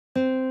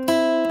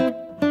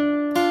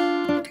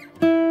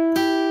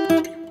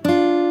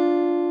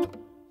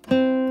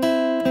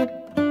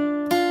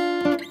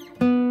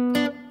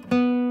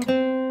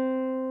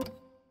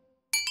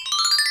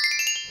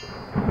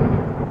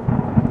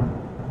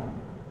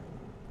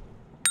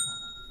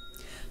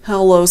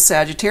Hello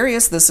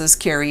Sagittarius, this is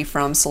Carrie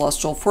from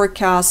Celestial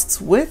Forecasts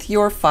with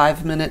your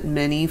 5-minute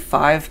mini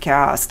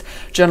 5cast.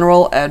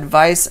 General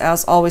advice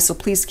as always, so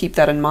please keep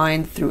that in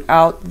mind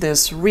throughout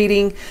this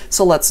reading.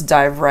 So let's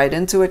dive right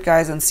into it,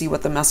 guys, and see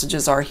what the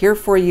messages are here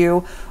for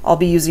you. I'll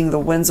be using the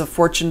Winds of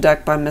Fortune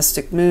deck by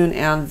Mystic Moon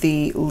and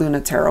the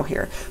Luna Tarot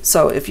here.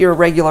 So if you're a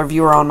regular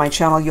viewer on my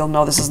channel, you'll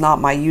know this is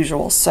not my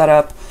usual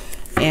setup.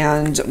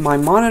 And my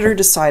monitor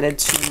decided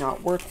to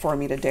not work for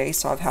me today,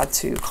 so I've had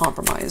to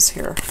compromise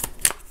here.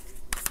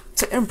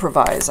 To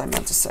improvise, I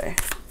meant to say.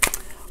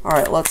 All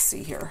right, let's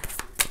see here.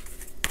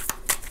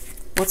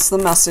 What's the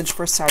message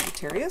for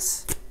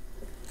Sagittarius?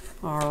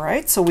 All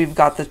right, so we've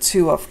got the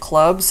Two of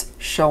Clubs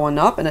showing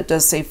up, and it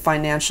does say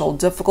financial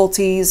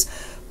difficulties,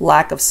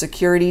 lack of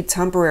security,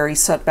 temporary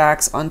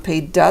setbacks,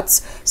 unpaid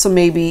debts. So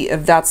maybe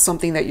if that's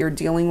something that you're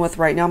dealing with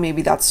right now,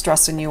 maybe that's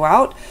stressing you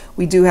out.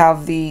 We do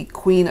have the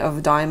Queen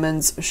of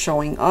Diamonds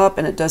showing up,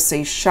 and it does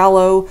say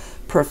shallow,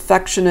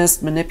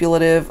 perfectionist,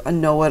 manipulative, a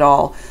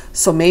know-it-all.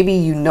 So maybe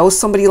you know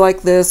somebody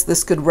like this.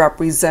 This could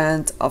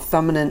represent a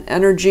feminine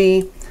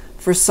energy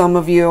for some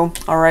of you.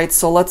 All right,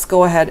 so let's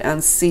go ahead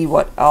and see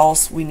what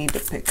else we need to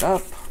pick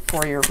up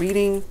for your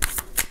reading.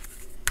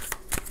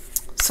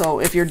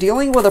 So if you're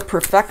dealing with a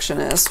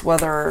perfectionist,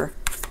 whether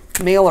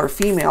male or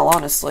female,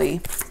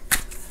 honestly,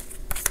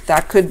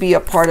 that could be a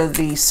part of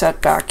the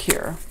setback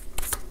here.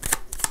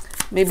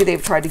 Maybe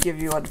they've tried to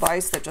give you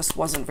advice that just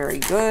wasn't very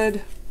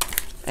good.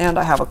 And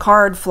I have a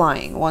card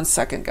flying. 1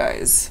 second,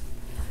 guys.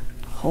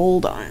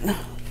 Hold on.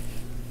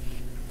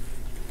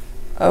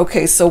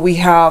 Okay, so we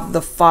have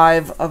the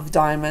Five of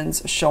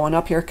Diamonds showing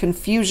up here.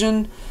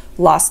 Confusion,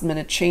 last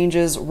minute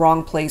changes,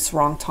 wrong place,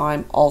 wrong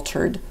time,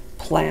 altered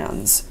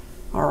plans.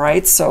 All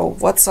right, so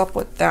what's up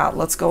with that?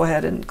 Let's go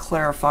ahead and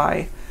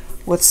clarify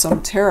with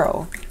some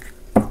tarot.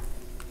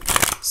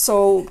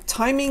 So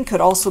timing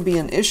could also be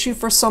an issue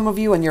for some of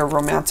you in your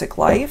romantic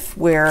life,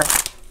 where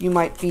you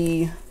might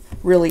be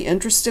really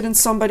interested in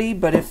somebody,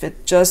 but if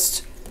it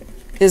just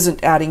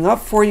isn't adding up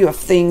for you, if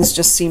things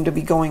just seem to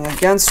be going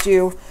against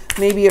you,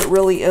 maybe it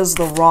really is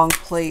the wrong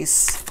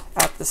place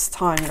at this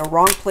time. You know,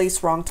 wrong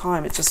place, wrong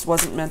time. It just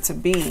wasn't meant to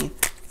be.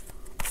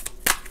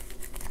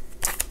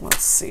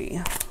 Let's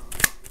see.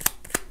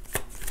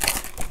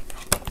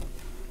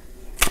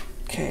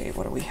 Okay,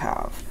 what do we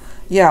have?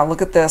 Yeah,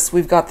 look at this.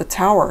 We've got the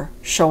Tower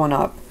showing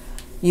up.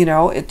 You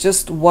know, it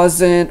just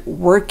wasn't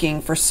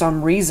working for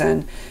some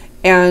reason.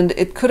 And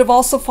it could have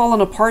also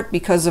fallen apart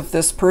because of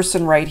this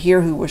person right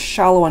here who was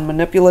shallow and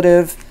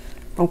manipulative.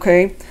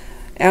 Okay.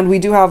 And we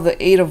do have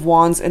the Eight of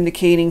Wands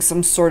indicating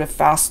some sort of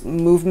fast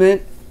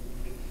movement.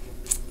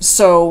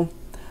 So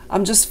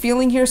I'm just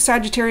feeling here,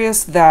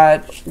 Sagittarius,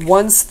 that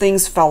once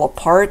things fell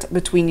apart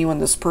between you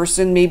and this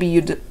person, maybe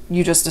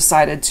you just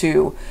decided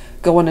to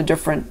go in a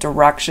different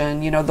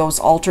direction. You know, those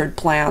altered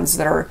plans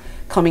that are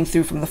coming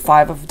through from the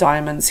Five of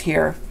Diamonds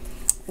here.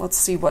 Let's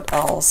see what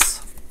else.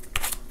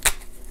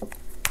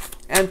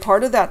 And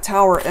part of that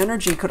Tower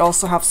energy could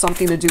also have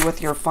something to do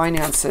with your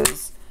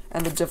finances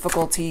and the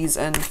difficulties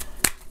and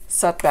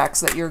setbacks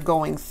that you're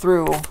going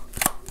through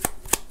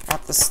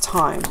at this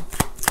time.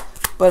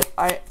 But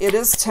it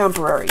is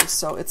temporary,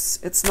 so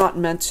it's not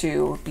meant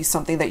to be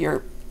something that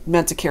you're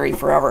meant to carry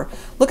forever.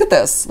 Look at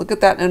this. Look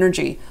at that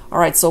energy. All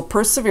right, so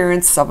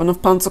perseverance, Seven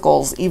of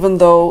Pentacles. Even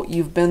though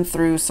you've been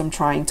through some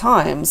trying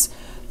times,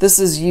 this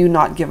is you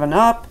not giving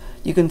up.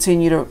 You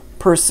continue to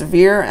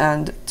persevere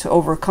and to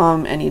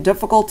overcome any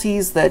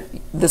difficulties that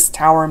this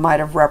Tower might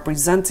have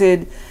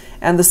represented.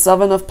 And the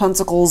Seven of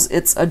Pentacles,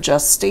 it's a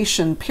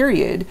gestation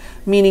period,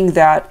 meaning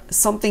that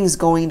something's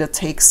going to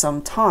take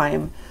some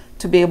time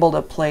to be able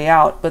to play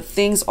out, but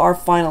things are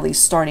finally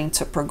starting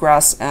to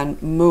progress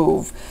and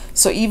move.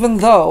 So even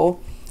though,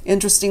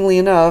 interestingly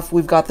enough,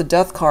 we've got the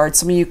Death card,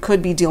 some of you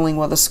could be dealing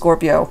with a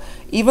Scorpio.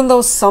 Even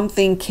though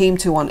something came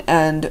to an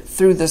end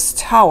through this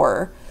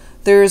Tower,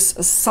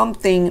 there's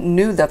something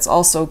new that's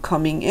also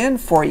coming in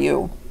for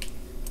you.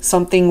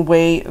 Something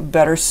way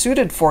better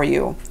suited for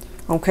you.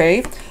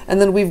 Okay?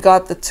 And then we've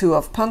got the Two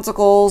of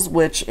Pentacles,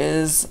 which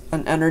is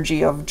an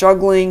energy of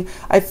juggling.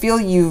 I feel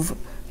you've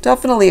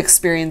definitely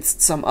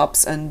experienced some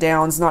ups and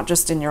downs, not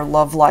just in your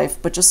love life,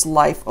 but just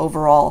life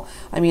overall.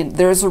 I mean,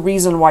 there's a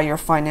reason why your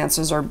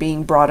finances are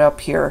being brought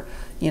up here.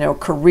 You know,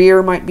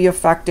 career might be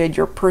affected,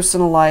 your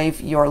personal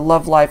life, your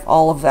love life,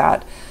 all of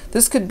that.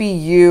 This could be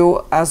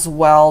you as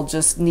well,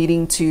 just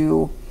needing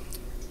to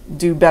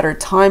do better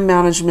time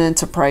management,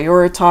 to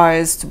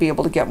prioritize, to be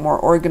able to get more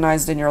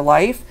organized in your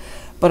life.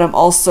 But I'm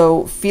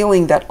also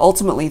feeling that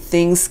ultimately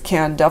things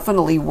can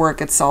definitely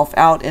work itself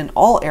out in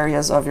all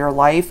areas of your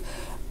life,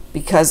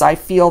 because I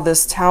feel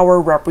this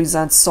Tower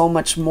represents so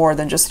much more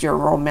than just your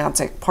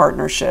romantic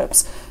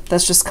partnerships.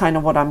 That's just kind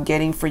of what I'm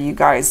getting for you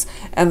guys.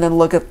 And then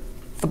look at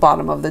the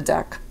bottom of the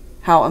deck.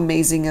 How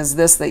amazing is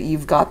this that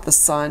you've got the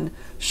Sun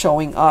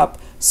showing up?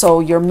 So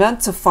you're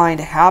meant to find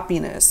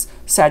happiness,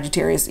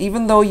 Sagittarius,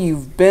 even though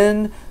you've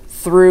been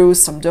through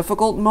some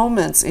difficult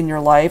moments in your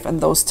life, and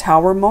those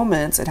Tower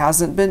moments, it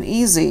hasn't been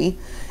easy,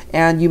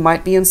 and you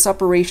might be in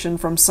separation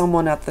from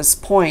someone at this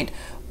point.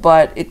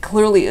 but it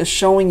clearly is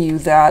showing you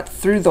that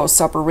through those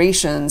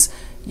separations,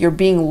 you're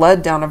being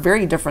led down a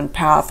very different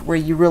path where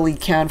you really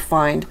can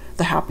find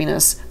the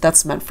happiness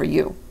that's meant for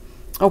you.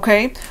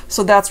 Okay,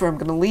 so that's where I'm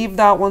going to leave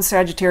that one,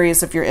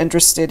 Sagittarius. If you're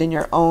interested in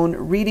your own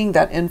reading,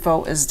 that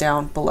info is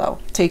down below.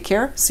 Take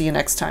care. See you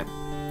next time.